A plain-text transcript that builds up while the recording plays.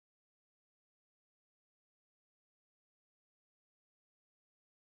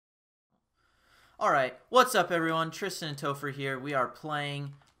Alright, what's up everyone? Tristan and Topher here. We are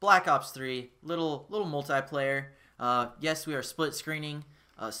playing Black Ops 3, little multiplayer. Yes, we are split screening,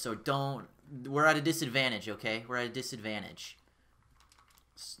 so we're at a disadvantage, okay? We're at a disadvantage.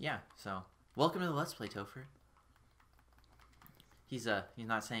 Yeah, so welcome to the Let's Play, Topher. He's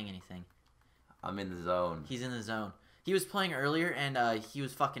not saying anything. I'm in the zone. He's in the zone. He was playing earlier and he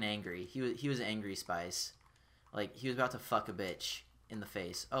was fucking angry. He was angry Spice. Like he was about to fuck a bitch in the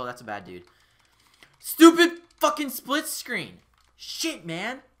face. Oh, that's a bad dude. Stupid fucking split screen. Shit,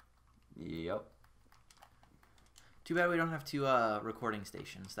 man. Yep. Too bad we don't have two recording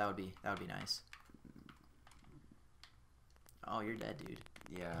stations. That would be nice. Oh, you're dead, dude.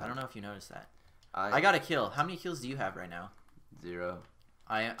 Yeah. I don't know if you noticed that. I got a kill. How many kills do you have right now? 0.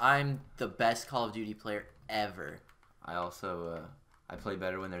 I'm the best Call of Duty player ever. I also I play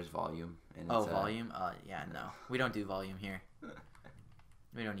better when there's volume. And oh, volume? Yeah, no. We don't do volume here.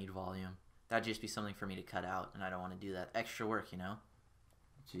 We don't need volume. That'd just be something for me to cut out, and I don't want to do that. Extra work, you know?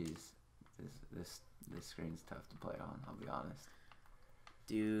 Jeez. This screen's tough to play on, I'll be honest.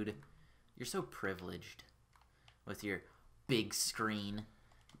 Dude, you're so privileged with your big screen.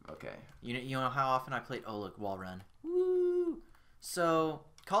 Okay. You know how often I played... Oh, look, wall run. Woo! So,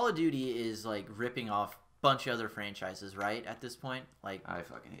 Call of Duty is, like, ripping off a bunch of other franchises, right? At this point? Like, I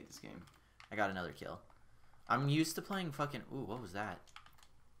fucking hate this game. I got another kill. I'm used to playing fucking... Ooh, what was that?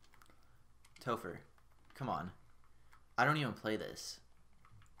 Topher, come on. I don't even play this.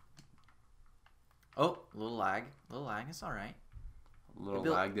 Oh, a little lag. A little lag. It's alright. A little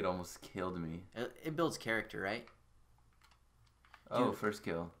lag that almost killed me. It builds character, right? Oh, Dude, first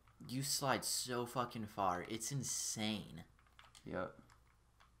kill. You slide so fucking far. It's insane. Yep.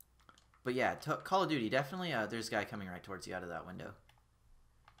 But yeah, Call of Duty, definitely, there's a guy coming right towards you out of that window.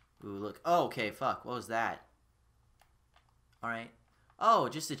 Ooh, look. Oh, okay, fuck. What was that? Alright. Oh,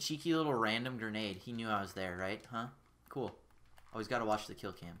 just a cheeky little random grenade. He knew I was there, right? Huh? Cool. Always got to watch the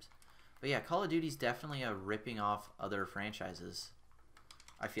kill cams. But yeah, Call of Duty's definitely ripping off other franchises,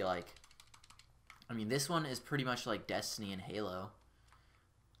 I feel like. I mean, this one is pretty much like Destiny and Halo.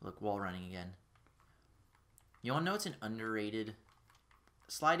 Look, wall running again. You want to know what's an underrated...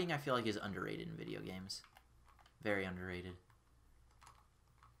 Sliding, I feel like, is underrated in video games. Very underrated.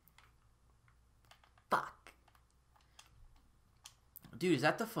 Fuck. Dude, is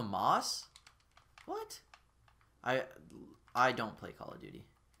that the FAMAS? What? I don't play Call of Duty.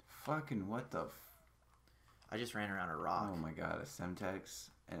 Fucking what the I just ran around a rock. Oh my god, a Semtex,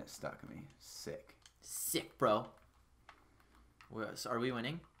 and it stuck me. Sick. Sick, bro. So are we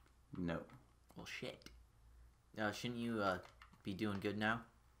winning? No. Well, shit. Shouldn't you be doing good now?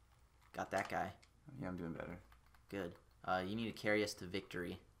 Got that guy. Yeah, I'm doing better. Good. You need to carry us to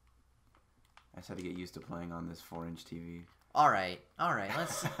victory. I just had to get used to playing on this 4-inch TV. All right.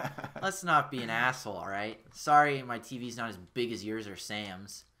 Let's not be an asshole. All right. Sorry, my TV's not as big as yours or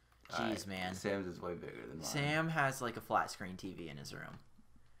Sam's. Jeez, man. Sam's is way bigger than mine. Sam has like a flat screen TV in his room,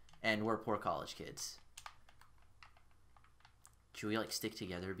 and we're poor college kids. Should we like stick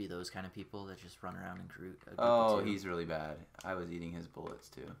together, be those kind of people that just run around and group? Oh, he's really bad. I was eating his bullets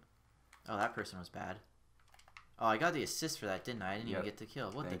too. Oh, that person was bad. Oh, I got the assist for that, didn't I? I didn't even get the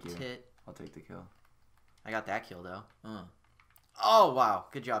kill. What the tit? I'll take the kill. I got that kill though. Oh wow,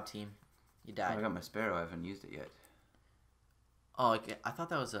 good job, team. You died. Oh, I got my Sparrow. I haven't used it yet. Oh, I thought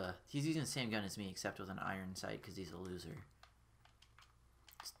that was he's using the same gun as me, except with an iron sight because he's a loser.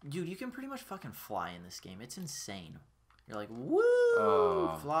 Dude, you can pretty much fucking fly in this game. It's insane. You're like,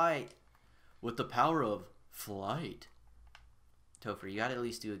 woo, flight. With the power of flight. Topher, you gotta at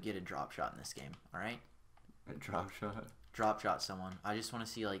least get a drop shot in this game, alright? A drop shot? Drop shot someone. I just want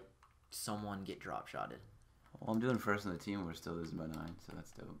to see, like, someone get drop shotted. Well, I'm doing first on the team. We're still losing by 9, so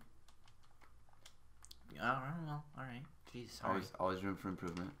that's dope. I don't know. Alright. Jeez. Always room for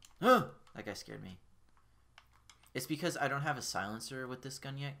improvement. That guy scared me. It's because I don't have a silencer with this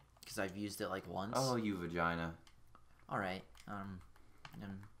gun yet, because I've used it, like, once. Oh, you vagina. Alright.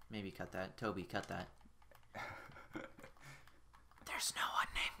 Maybe cut that. Toby, cut that. There's no one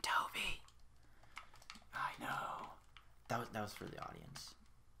named Toby. I know. That was for the audience.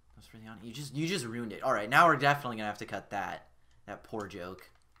 That was for the audience. You just ruined it. All right, now we're definitely gonna have to cut that. That poor joke.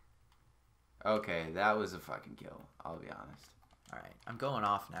 Okay, that was a fucking kill. I'll be honest. All right, I'm going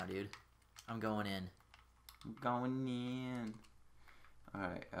off now, dude. I'm going in. I'm going in. All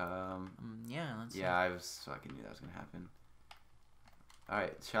right. Yeah. Let's. Yeah, I fucking knew that was gonna happen. All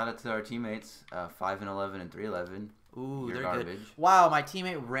right, shout out to our teammates. 5 and 11 and 3-11. Ooh, You're they're garbage. good. Wow, my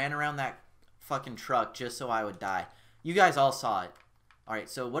teammate ran around that fucking truck just so I would die. You guys all saw it. All right,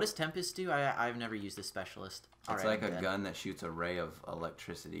 so what does Tempest do? I've never used this specialist. It's like a gun that shoots a ray of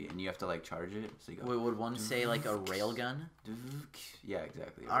electricity, and you have to like charge it. So you go. Would one say like a rail gun? Yeah,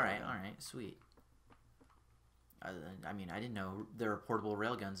 exactly. All right, sweet. I mean, I didn't know there were portable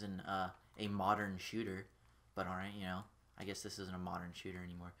railguns in a modern shooter, but all right, you know, I guess this isn't a modern shooter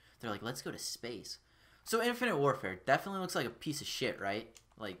anymore. They're like, let's go to space. So Infinite Warfare definitely looks like a piece of shit, right?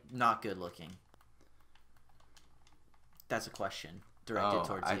 Like, not good looking. That's a question directed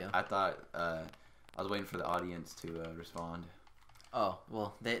towards you. I thought I was waiting for the audience to respond. Oh,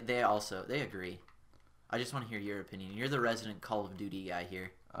 well, they agree. I just want to hear your opinion. You're the resident Call of Duty guy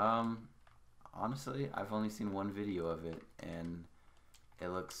here. Honestly, I've only seen one video of it, and it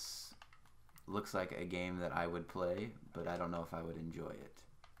looks like a game that I would play, but I don't know if I would enjoy it.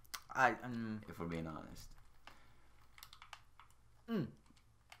 If we're being honest.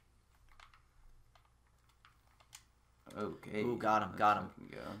 Okay. Ooh, got him.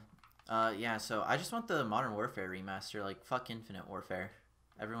 Go. Yeah, so I just want the Modern Warfare remaster. Like, fuck Infinite Warfare.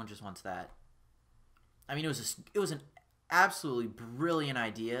 Everyone just wants that. I mean, it was an absolutely brilliant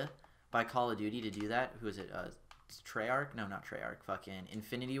idea by Call of Duty to do that. Who is it? Treyarch? No, not Treyarch. Fucking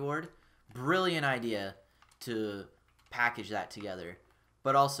Infinity Ward. Brilliant idea to package that together.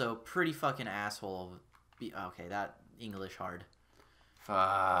 But also, pretty fucking asshole. Okay, that English hard.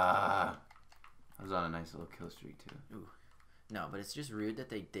 I was on a nice little kill streak, too. Ooh. No, but it's just rude that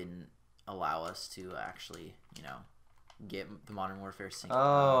they didn't allow us to actually, you know, get the Modern Warfare single.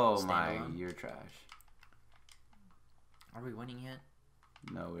 Oh, my, you're trash. Are we winning yet?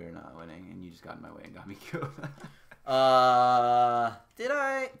 No, we're not winning, and you just got in my way and got me killed. Did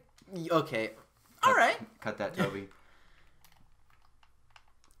I? Okay. All right. Cut that, Toby.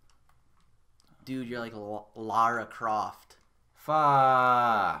 Dude, you're like Lara Croft.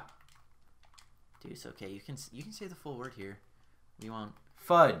 Dude, it's okay. You can say the full word here. We want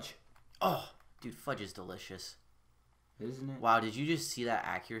fudge. Oh, dude, fudge is delicious. Isn't it? Wow, did you just see that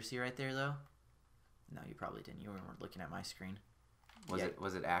accuracy right there, though? No, you probably didn't. You weren't looking at my screen.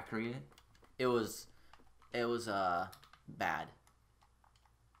 Was it accurate? It was bad.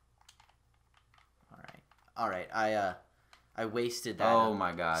 All right. I wasted that. Oh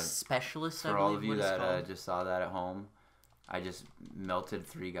my god. Specialist. For all of you that just saw that at home, I just melted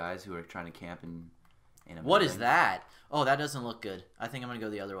 3 guys who were trying to camp in a What building. is that? Oh, that doesn't look good. I think I'm gonna go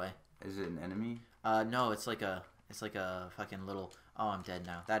the other way. Is it an enemy? No, it's like a fucking little. Oh, I'm dead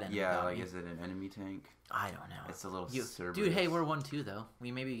now. That enemy. Yeah, like is it an enemy tank? I don't know. It's a little Cerberus. Dude, hey, we're 1-2 though.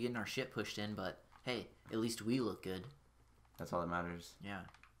 We may be getting our shit pushed in, but hey, at least we look good. That's all that matters. Yeah.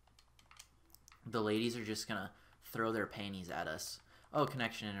 The ladies are just gonna throw their panties at us. Oh,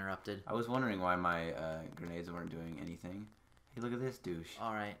 connection interrupted. I was wondering why my grenades weren't doing anything. Hey, look at this douche.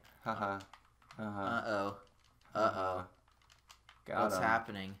 All right. Haha. Uh-oh. Uh-oh. What's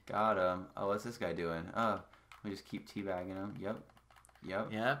happening? Got him. Oh, what's this guy doing? Oh, we just keep teabagging him. Yep.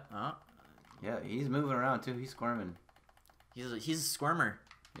 Oh. Yeah, he's moving around too. He's squirming. He's a squirmer.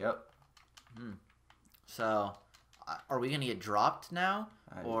 Yep. So, are we gonna get dropped now,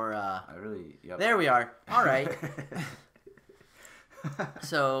 Yep. There we are. All right.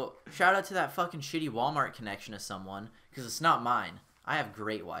 So, shout out to that fucking shitty Walmart connection to someone, because it's not mine. I have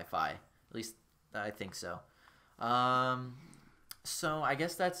great Wi-Fi. At least I think so. So I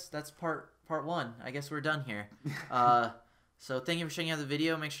guess that's part 1. I guess we're done here. So thank you for checking out the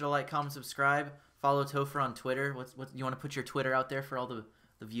video. Make sure to like, comment, subscribe. Follow Topher on Twitter. What you want to put your Twitter out there for all the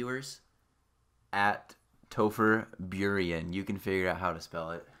viewers? At Topher Burian. You can figure out how to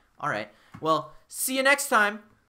spell it. All right. Well, see you next time.